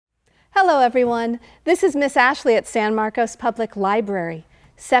Hello everyone, this is Miss Ashley at San Marcos Public Library.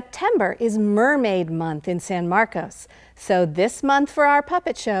 September is Mermaid Month in San Marcos, so this month for our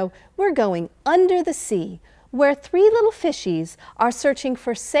puppet show, we're going under the sea, where three little fishies are searching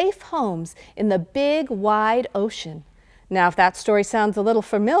for safe homes in the big, wide ocean. Now, if that story sounds a little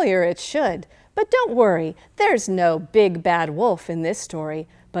familiar, it should. But don't worry, there's no big bad wolf in this story,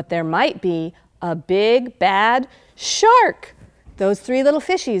 but there might be a big bad shark. Those three little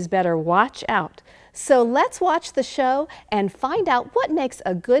fishies better watch out. So let's watch the show and find out what makes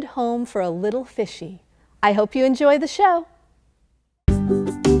a good home for a little fishy. I hope you enjoy the show.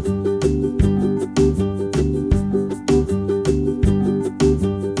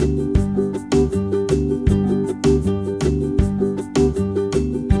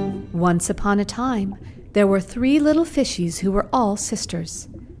 Once upon a time, there were three little fishies who were all sisters.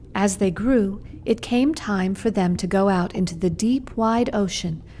 As they grew, it came time for them to go out into the deep, wide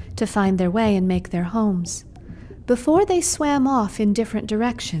ocean to find their way and make their homes. Before they swam off in different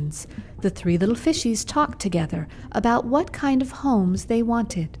directions, the three little fishies talked together about what kind of homes they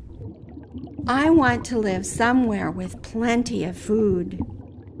wanted. I want to live somewhere with plenty of food.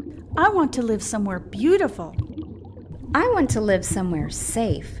 I want to live somewhere beautiful. I want to live somewhere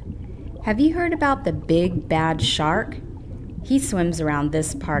safe. Have you heard about the big bad shark? He swims around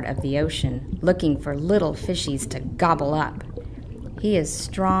this part of the ocean, looking for little fishies to gobble up. He is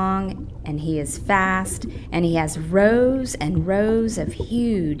strong, and he is fast, and he has rows and rows of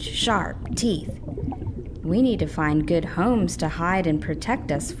huge, sharp teeth. We need to find good homes to hide and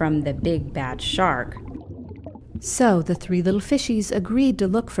protect us from the big bad shark. So the three little fishies agreed to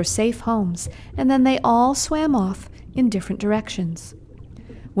look for safe homes, and then they all swam off in different directions.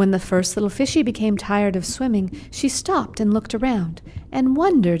 When the first little fishy became tired of swimming, she stopped and looked around and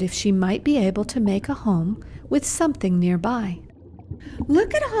wondered if she might be able to make a home with something nearby.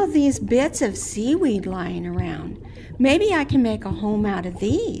 Look at all these bits of seaweed lying around. Maybe I can make a home out of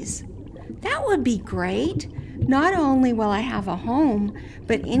these. That would be great. Not only will I have a home,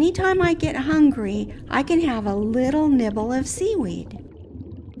 but anytime I get hungry, I can have a little nibble of seaweed.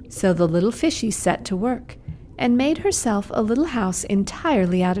 So the little fishy set to work and made herself a little house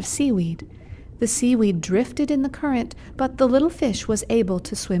entirely out of seaweed. The seaweed drifted in the current, but the little fish was able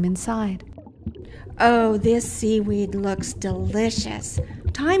to swim inside. Oh, this seaweed looks delicious.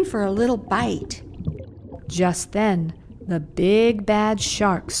 Time for a little bite. Just then, the big bad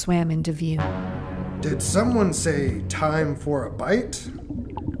shark swam into view. Did someone say time for a bite?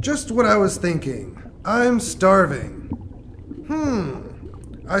 Just what I was thinking. I'm starving.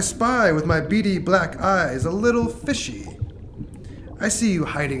 I spy with my beady black eyes a little fishy. I see you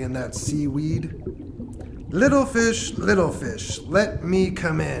hiding in that seaweed. Little fish, let me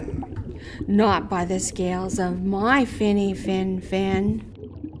come in. Not by the scales of my finny fin.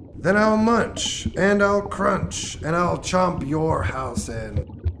 Then I'll munch, and I'll crunch, and I'll chomp your house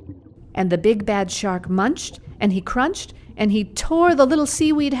in. And the big bad shark munched, and he crunched, and he tore the little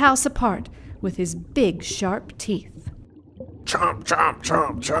seaweed house apart with his big sharp teeth. Chomp, chomp,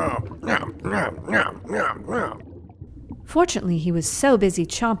 chomp, chomp. Nyam, nyam, nyam, nyam, nyam. Fortunately, he was so busy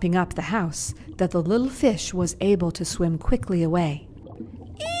chomping up the house that the little fish was able to swim quickly away.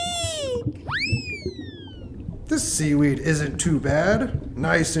 Eek! This seaweed isn't too bad,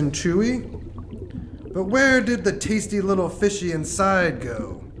 nice and chewy. But where did the tasty little fishy inside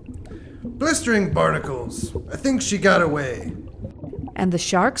go? Blistering barnacles, I think she got away. And the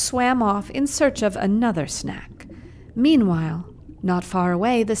shark swam off in search of another snack. Meanwhile, not far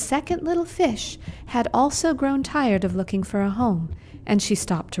away, the second little fish had also grown tired of looking for a home, and she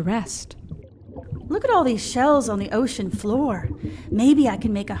stopped to rest. Look at all these shells on the ocean floor. Maybe I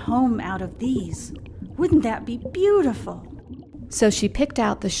can make a home out of these. Wouldn't that be beautiful? So she picked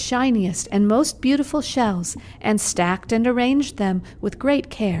out the shiniest and most beautiful shells and stacked and arranged them with great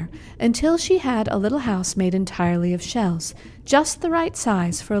care until she had a little house made entirely of shells, just the right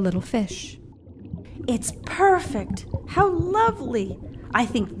size for a little fish. It's perfect. How lovely. I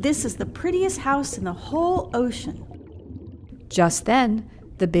think this is the prettiest house in the whole ocean. Just then,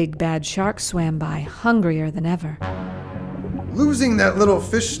 the big bad shark swam by, hungrier than ever. Losing that little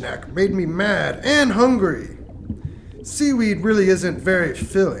fish snack made me mad and hungry. Seaweed really isn't very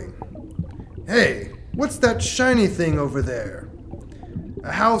filling. Hey, what's that shiny thing over there?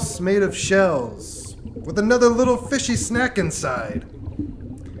 A house made of shells, with another little fishy snack inside.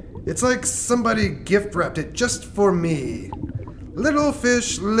 It's like somebody gift-wrapped it just for me. Little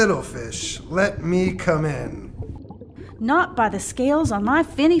fish, let me come in. Not by the scales on my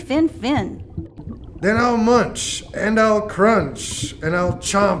finny fin. Then I'll munch, and I'll crunch, and I'll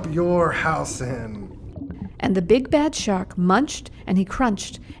chomp your house in. And the big bad shark munched and he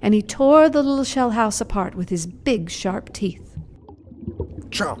crunched and he tore the little shell house apart with his big sharp teeth.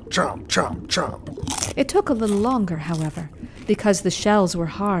 Chomp, chomp, chomp, chomp. It took a little longer, however, because the shells were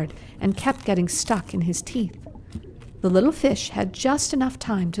hard and kept getting stuck in his teeth. The little fish had just enough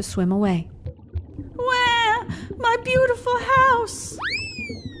time to swim away. Wah! My beautiful house!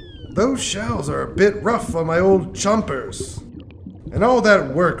 Those shells are a bit rough on my old chompers. And all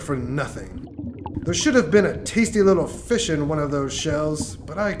that work for nothing. There should have been a tasty little fish in one of those shells,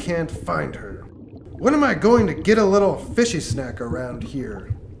 but I can't find her. When am I going to get a little fishy snack around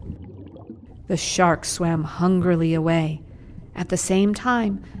here? The shark swam hungrily away. At the same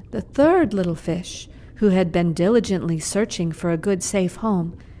time, the third little fish, who had been diligently searching for a good safe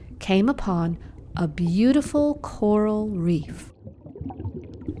home, came upon a beautiful coral reef.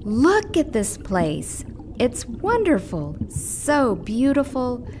 Look at this place. It's wonderful, so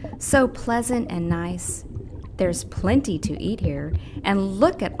beautiful, so pleasant and nice. There's plenty to eat here, and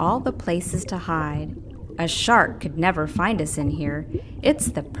look at all the places to hide. A shark could never find us in here. It's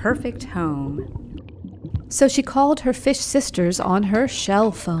the perfect home. So she called her fish sisters on her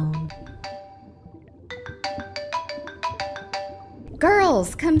shell phone.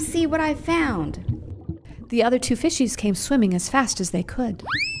 Girls, come see what I found. The other two fishies came swimming as fast as they could.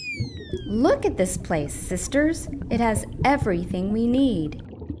 Look at this place, sisters. It has everything we need.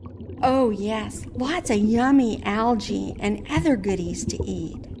 Oh, yes, lots of yummy algae and other goodies to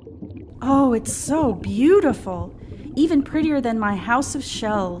eat. Oh, it's so beautiful. Even prettier than my house of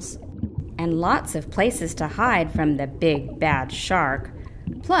shells. And lots of places to hide from the big bad shark.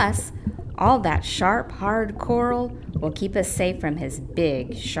 Plus, all that sharp, hard coral will keep us safe from his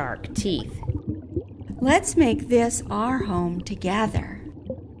big shark teeth. Let's make this our home together.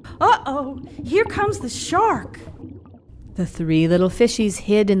 Uh-oh, here comes the shark. The three little fishies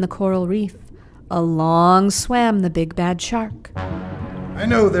hid in the coral reef. Along swam the big bad shark. I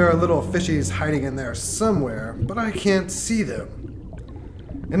know there are little fishies hiding in there somewhere, but I can't see them.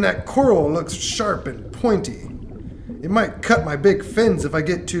 And that coral looks sharp and pointy. It might cut my big fins if I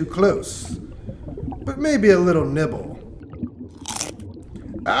get too close. But maybe a little nibble.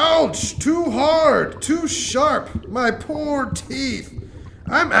 Ouch! Too hard! Too sharp! My poor teeth!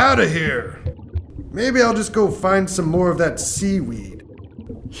 I'm out of here! Maybe I'll just go find some more of that seaweed.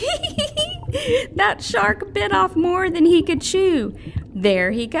 That shark bit off more than he could chew.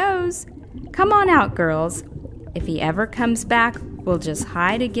 There he goes. Come on out, girls. If he ever comes back, we'll just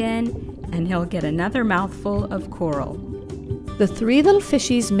hide again, and he'll get another mouthful of coral. The three little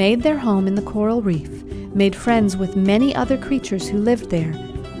fishies made their home in the coral reef, made friends with many other creatures who lived there,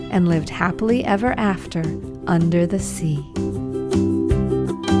 and lived happily ever after under the sea.